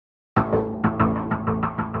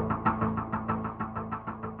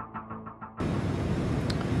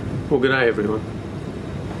Well, good day everyone.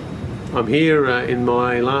 I'm here in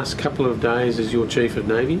my last couple of days as your Chief of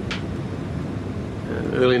Navy.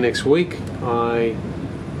 Early next week I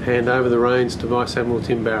hand over the reins to Vice Admiral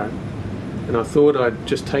Tim Barrett, and I thought I'd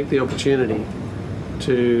just take the opportunity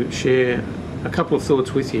to share a couple of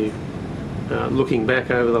thoughts with you looking back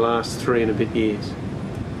over the last 3 and a bit years.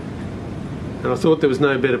 And I thought there was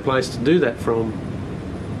no better place to do that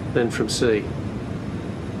than from sea,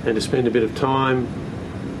 and to spend a bit of time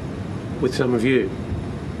with some of you.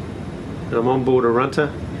 And I'm on board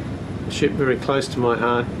Arunta, a ship very close to my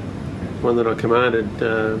heart, one that I commanded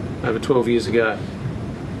over 12 years ago.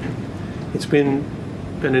 It's been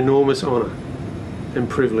an enormous honour and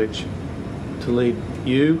privilege to lead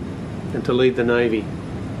you and to lead the Navy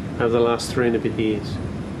over the last 3 and a bit years.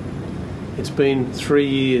 It's been 3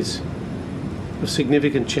 years of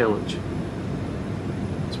significant challenge.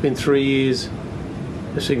 It's been 3 years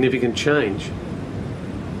of significant change.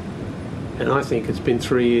 And I think it's been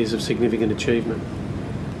 3 years of significant achievement.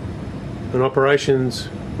 In operations,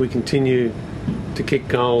 we continue to kick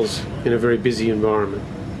goals in a very busy environment.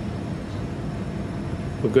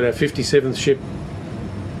 We've got our 57th ship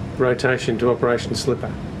rotation to Operation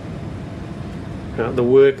Slipper. The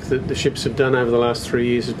work that the ships have done over the last 3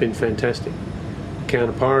 years has been fantastic.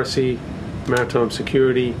 Counter-piracy, maritime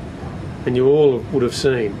security, and you all would have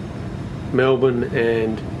seen Melbourne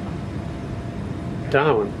and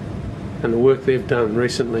Darwin and the work they've done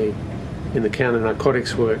recently in the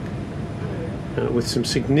counter-narcotics work with some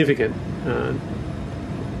significant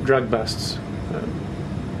drug busts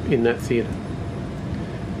in that theatre.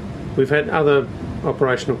 We've had other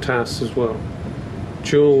operational tasks as well.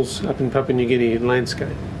 Jules up in Papua New Guinea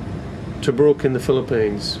landscape, Tobruk in the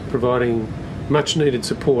Philippines providing much needed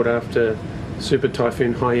support after Super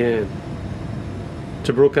Typhoon Haiyan,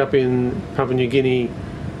 Tobruk up in Papua New Guinea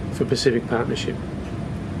for Pacific Partnership.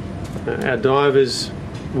 Our divers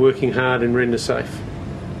working hard in Render Safe.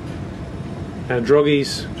 Our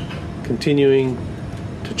droggies continuing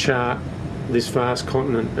to chart this vast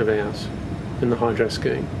continent of ours in the Hydro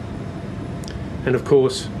scheme. And of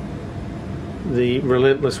course, the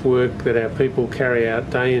relentless work that our people carry out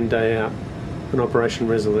day in, day out in Operation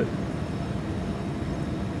RELE.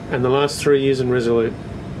 And the last 3 years in RELE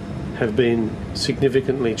have been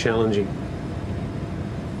significantly challenging.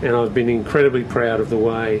 And I've been incredibly proud of the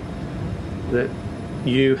way that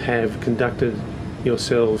you have conducted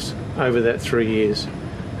yourselves over that 3 years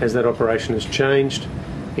as that operation has changed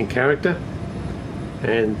in character,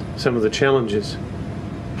 and some of the challenges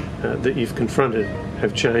that you've confronted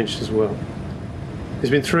have changed as well. There's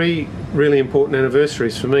been 3 really important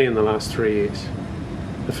anniversaries for me in the last 3 years.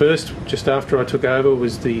 The first, just after I took over,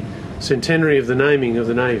 was the centenary of the naming of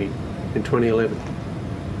the Navy in 2011.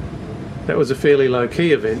 That was a fairly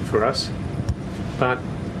low-key event for us, but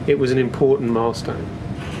it was an important milestone.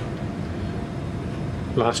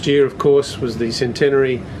 Last year, of course, was the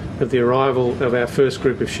centenary of the arrival of our first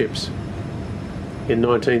group of ships in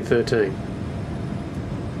 1913.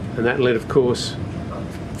 And that led, of course,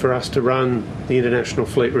 for us to run the International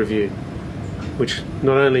Fleet Review, which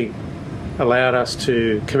not only allowed us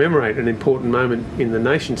to commemorate an important moment in the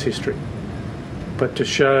nation's history, but to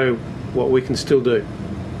show what we can still do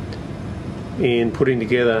in putting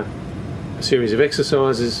together a series of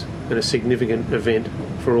exercises and a significant event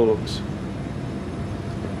for all of us.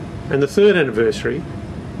 And the third anniversary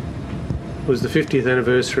was the 50th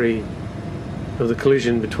anniversary of the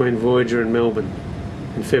collision between Voyager and Melbourne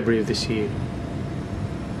in February of this year.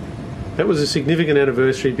 That was a significant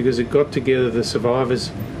anniversary because it got together the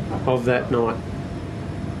survivors of that night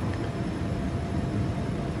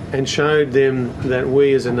and showed them that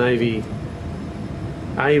we as a Navy,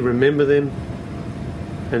 A, remember them,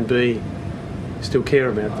 and B, still care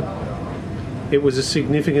about them. It was a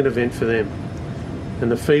significant event for them,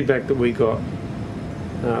 and the feedback that we got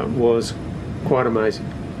was quite amazing.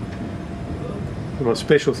 And my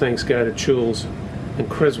special thanks go to Jules and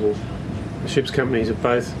Creswell, the ship's companies of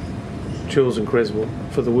both Jules and Creswell,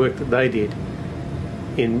 for the work that they did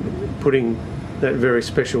in putting that very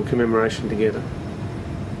special commemoration together.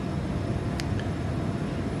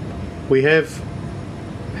 We have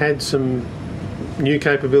had some new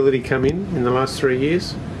capability come in the last 3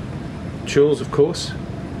 years. Jules, of course,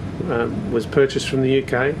 was purchased from the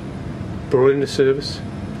UK, brought into service.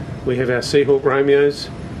 We have our Seahawk Romeos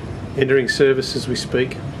entering service as we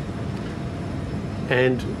speak,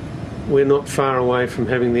 and we're not far away from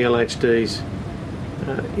having the LHDs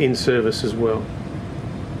in service as well.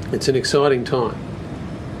 It's an exciting time.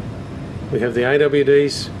 We have the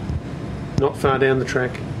AWDs not far down the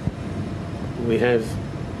track. We have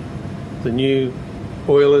the new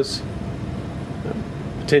oilers,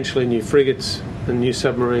 potentially new frigates and new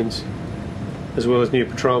submarines, as well as new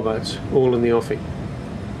patrol boats, all in the offing.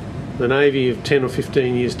 The Navy of 10 or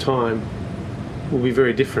 15 years' time will be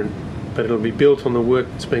very different, but it'll be built on the work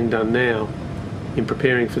that's being done now in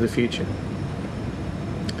preparing for the future.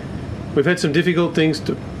 We've had some difficult things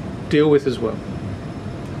to deal with as well,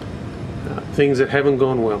 things that haven't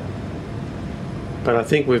gone well, but I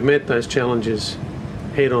think we've met those challenges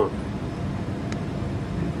head on.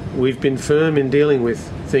 We've been firm in dealing with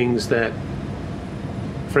things that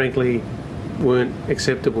frankly weren't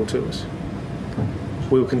acceptable to us.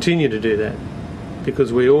 We'll continue to do that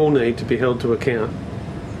because we all need to be held to account.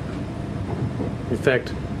 In fact,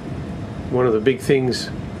 one of the big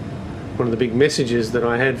messages that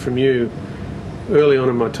I had from you early on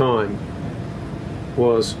in my time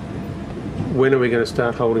was, when are we going to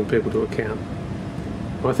start holding people to account?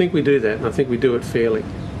 I think we do that, and I think we do it fairly.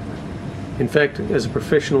 In fact, as a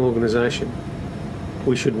professional organisation,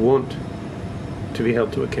 we should want to be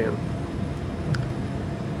held to account.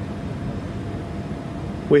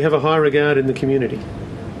 We have a high regard in the community,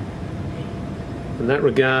 and that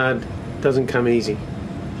regard doesn't come easy.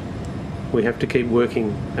 We have to keep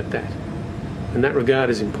working at that, and that regard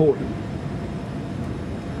is important.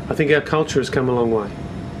 I think our culture has come a long way,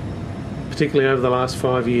 particularly over the last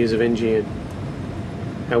 5 years of NGN.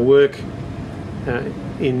 Our work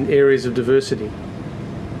in areas of diversity,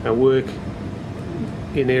 our work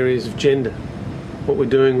in areas of gender, what we're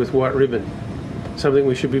doing with White Ribbon, something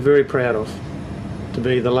we should be very proud of, to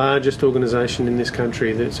be the largest organisation in this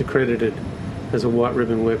country that's accredited as a White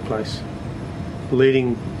Ribbon workplace,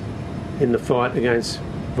 leading in the fight against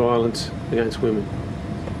violence against women.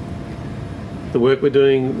 The work we're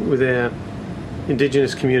doing with our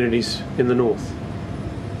Indigenous communities in the north,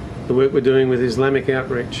 the work we're doing with Islamic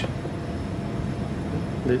outreach,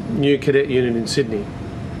 the new cadet unit in Sydney,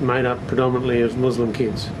 made up predominantly of Muslim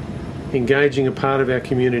kids, engaging a part of our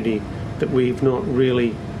community that we've not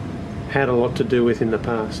really had a lot to do with in the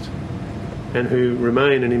past, and who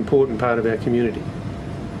remain an important part of our community.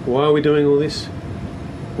 Why are we doing all this?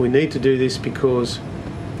 We need to do this because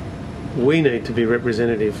we need to be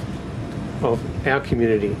representative of our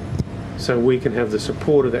community so we can have the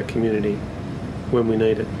support of that community when we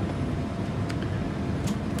need it.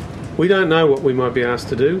 We don't know what we might be asked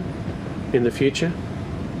to do in the future.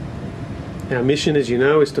 Our mission, as you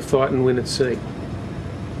know, is to fight and win at sea.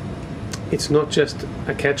 It's not just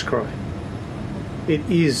a catch cry. It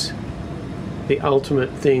is the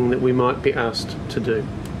ultimate thing that we might be asked to do.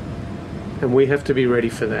 And we have to be ready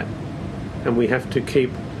for that. And we have to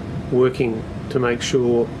keep working to make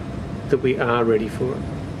sure that we are ready for it.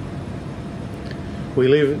 We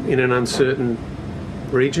live in an uncertain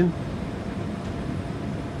region,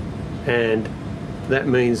 and that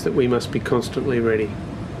means that we must be constantly ready.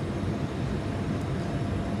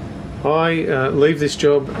 I leave this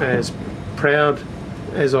job as proud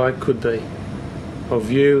as I could be of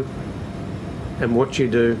you and what you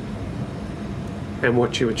do and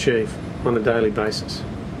what you achieve on a daily basis.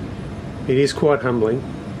 It is quite humbling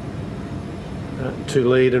to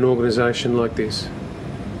lead an organisation like this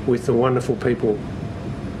with the wonderful people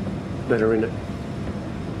that are in it.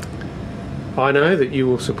 I know that you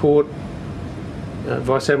will support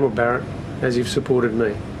Vice Admiral Barrett as you've supported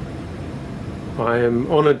me. I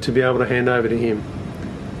am honoured to be able to hand over to him.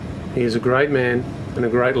 He is a great man and a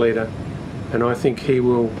great leader, and I think he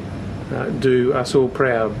will do us all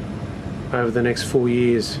proud over the next 4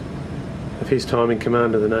 years of his time in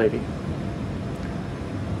command of the Navy.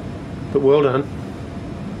 But well done.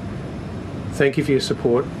 Thank you for your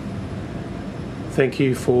support. Thank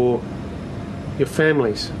you for your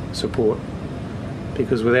family's support,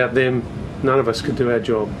 because without them, none of us could do our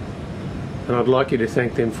job. And I'd like you to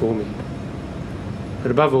thank them for me.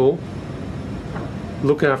 But above all,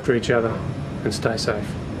 look after each other and stay safe.